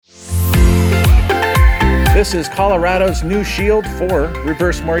This is Colorado's new shield for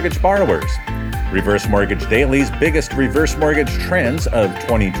reverse mortgage borrowers. Reverse Mortgage Daily's biggest reverse mortgage trends of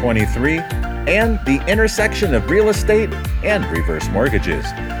 2023 and the intersection of real estate and reverse mortgages.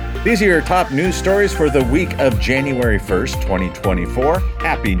 These are your top news stories for the week of January 1st, 2024.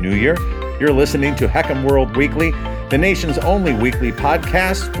 Happy New Year. You're listening to HECM World Weekly, the nation's only weekly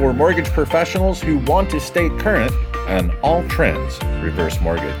podcast for mortgage professionals who want to stay current on all trends reverse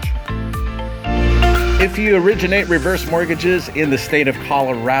mortgage. If you originate reverse mortgages in the state of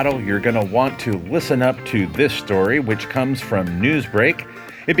Colorado, you're going to want to listen up to this story, which comes from Newsbreak.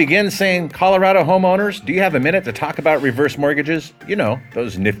 It begins saying, Colorado homeowners, do you have a minute to talk about reverse mortgages? You know,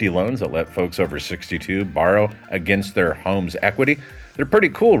 those nifty loans that let folks over 62 borrow against their home's equity. They're pretty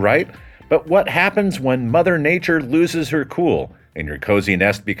cool, right? But what happens when Mother Nature loses her cool and your cozy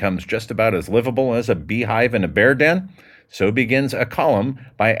nest becomes just about as livable as a beehive in a bear den? So begins a column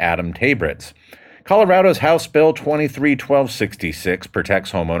by Adam Tabritz. Colorado's House Bill 23-1266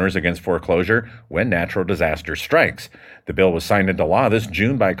 protects homeowners against foreclosure when natural disaster strikes. The bill was signed into law this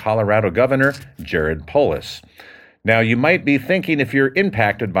June by Colorado Governor Jared Polis. Now, you might be thinking, if you're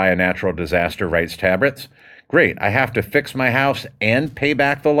impacted by a natural disaster, writes Tabritz, great, I have to fix my house and pay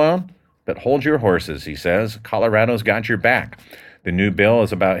back the loan? But hold your horses, he says. Colorado's got your back. The new bill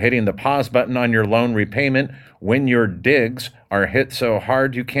is about hitting the pause button on your loan repayment when your digs are hit so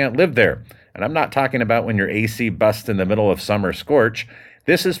hard you can't live there. And I'm not talking about when your AC busts in the middle of summer scorch.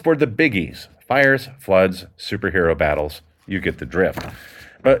 This is for the biggies: fires, floods, superhero battles. You get the drift.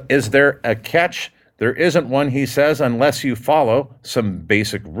 But is there a catch? There isn't one, he says, unless you follow some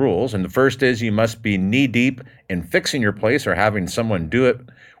basic rules. And the first is you must be knee-deep in fixing your place or having someone do it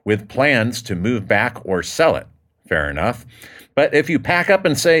with plans to move back or sell it. Fair enough. But if you pack up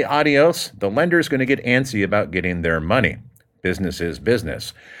and say adios, the lender's going to get antsy about getting their money. Business is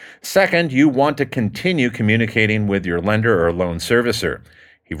business. Second, you want to continue communicating with your lender or loan servicer.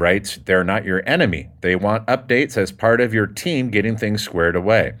 He writes, they're not your enemy. They want updates as part of your team getting things squared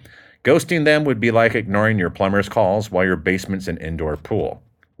away. Ghosting them would be like ignoring your plumber's calls while your basement's an indoor pool.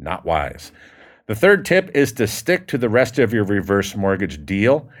 Not wise. The third tip is to stick to the rest of your reverse mortgage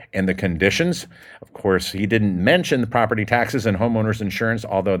deal and the conditions. Of course, he didn't mention the property taxes and homeowners insurance,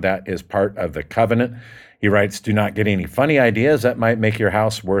 although that is part of the covenant. He writes, do not get any funny ideas that might make your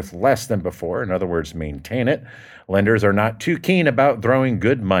house worth less than before. In other words, maintain it. Lenders are not too keen about throwing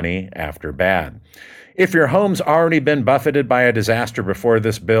good money after bad. If your home's already been buffeted by a disaster before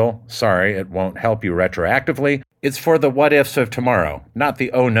this bill, sorry, it won't help you retroactively. It's for the what-ifs of tomorrow, not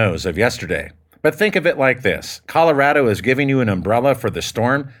the oh-nos of yesterday. But think of it like this. Colorado is giving you an umbrella for the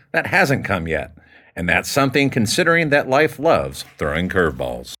storm that hasn't come yet. And that's something considering that life loves throwing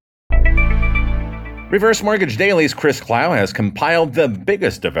curveballs. Reverse Mortgage Daily's Chris Clow has compiled the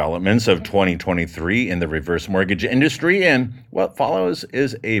biggest developments of 2023 in the reverse mortgage industry, and what follows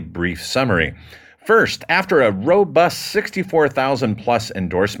is a brief summary. First, after a robust 64,000 plus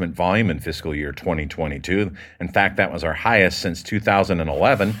endorsement volume in fiscal year 2022, in fact, that was our highest since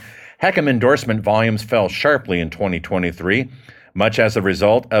 2011, HECM endorsement volumes fell sharply in 2023, much as a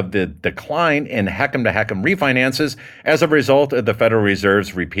result of the decline in HECM to HECM refinances as a result of the Federal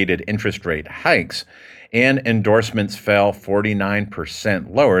Reserve's repeated interest rate hikes, and endorsements fell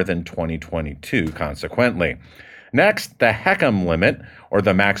 49% lower than 2022 consequently. Next, the HECM limit, or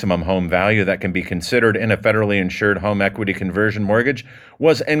the maximum home value that can be considered in a federally insured home equity conversion mortgage,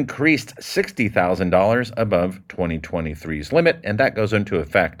 was increased $60,000 above 2023's limit, and that goes into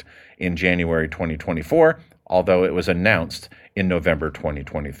effect in January 2024, although it was announced in November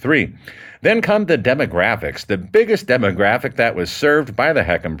 2023. Then come the demographics. The biggest demographic that was served by the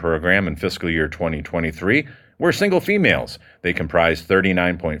HECM program in fiscal year 2023 were single females. They comprised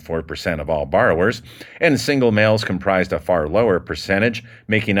 39.4% of all borrowers, and single males comprised a far lower percentage,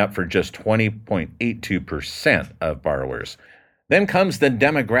 making up for just 20.82% of borrowers. Then comes the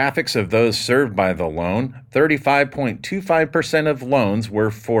demographics of those served by the loan. 35.25% of loans were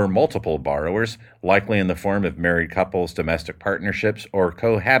for multiple borrowers, likely in the form of married couples, domestic partnerships, or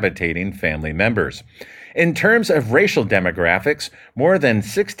cohabitating family members. In terms of racial demographics, more than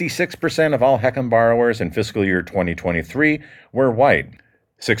 66% of all HECM borrowers in fiscal year 2023 were white.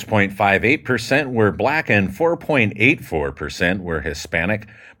 6.58% were Black and 4.84% were Hispanic,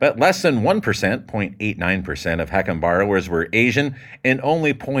 but less than 1%, 0.89% of HECM borrowers were Asian, and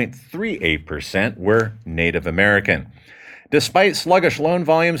only 0.38% were Native American. Despite sluggish loan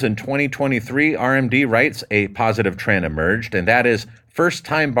volumes in 2023, RMD writes a positive trend emerged, and that is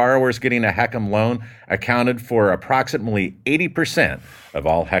first-time borrowers getting a HECM loan accounted for approximately 80% of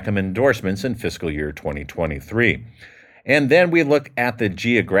all HECM endorsements in fiscal year 2023. And then we look at the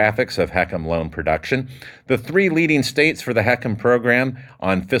geographics of HECM loan production. The three leading states for the HECM program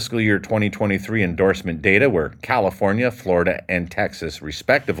on fiscal year 2023 endorsement data were California, Florida, and Texas,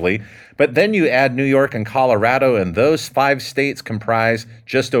 respectively. But then you add New York and Colorado, and those 5 states comprise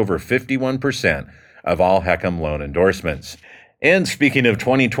just over 51% of all HECM loan endorsements. And speaking of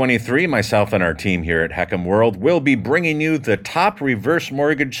 2023, myself and our team here at HECM World will be bringing you the top reverse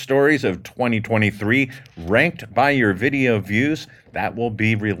mortgage stories of 2023, ranked by your video views. That will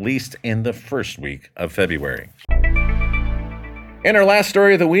be released in the first week of February. And our last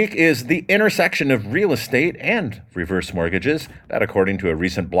story of the week is the intersection of real estate and reverse mortgages. That, according to a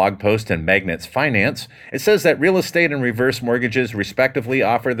recent blog post in Magnets Finance, it says that real estate and reverse mortgages respectively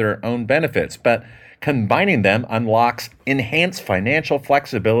offer their own benefits, but combining them unlocks enhanced financial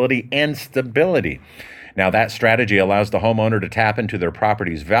flexibility and stability. Now, that strategy allows the homeowner to tap into their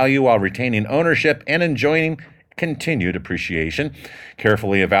property's value while retaining ownership and enjoying continued appreciation.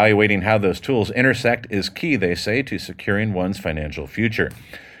 Carefully evaluating how those tools intersect is key, they say, to securing one's financial future.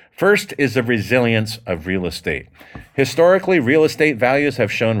 First is the resilience of real estate. Historically, real estate values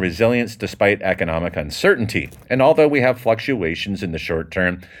have shown resilience despite economic uncertainty. And although we have fluctuations in the short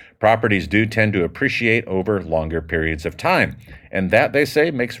term, properties do tend to appreciate over longer periods of time. And that, they say,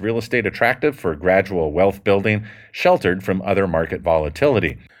 makes real estate attractive for gradual wealth building, sheltered from other market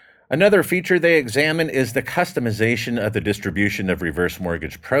volatility. Another feature they examine is the customization of the distribution of reverse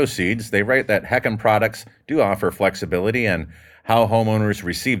mortgage proceeds. They write that HECM products do offer flexibility in how homeowners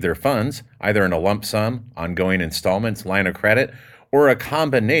receive their funds, either in a lump sum, ongoing installments, line of credit, or a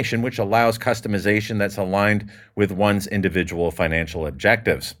combination which allows customization that's aligned with one's individual financial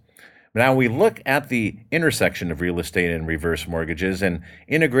objectives. Now we look at the intersection of real estate and reverse mortgages, and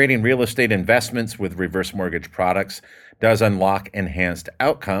integrating real estate investments with reverse mortgage products does unlock enhanced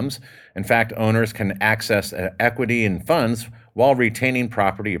outcomes. In fact, owners can access equity in funds while retaining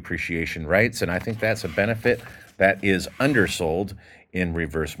property appreciation rights, and I think that's a benefit that is undersold in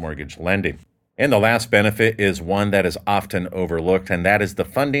reverse mortgage lending. And the last benefit is one that is often overlooked, and that is the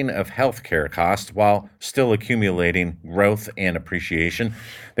funding of healthcare costs while still accumulating growth and appreciation.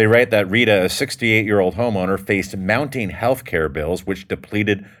 They write that Rita, a 68-year-old homeowner, faced mounting healthcare bills which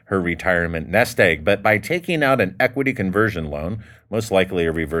depleted her retirement nest egg. But by taking out an equity conversion loan, most likely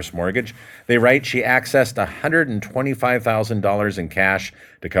a reverse mortgage, they write she accessed $125,000 in cash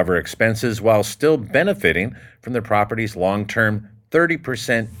to cover expenses while still benefiting from the property's long-term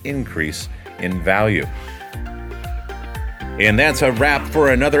 30% increase in value. And that's a wrap for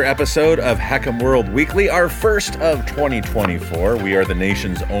another episode of HECM World Weekly, our first of 2024. We are the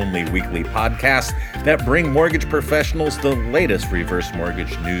nation's only weekly podcast that bring mortgage professionals the latest reverse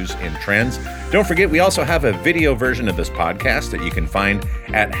mortgage news and trends. Don't forget, we also have a video version of this podcast that you can find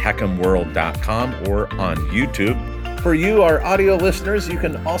at HECMWorld.com or on YouTube. For you, our audio listeners, you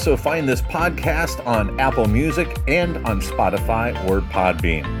can also find this podcast on Apple Music and on Spotify or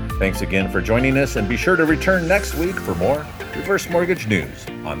Podbean. Thanks again for joining us, and be sure to return next week for more reverse mortgage news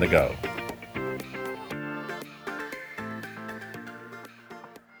on the go.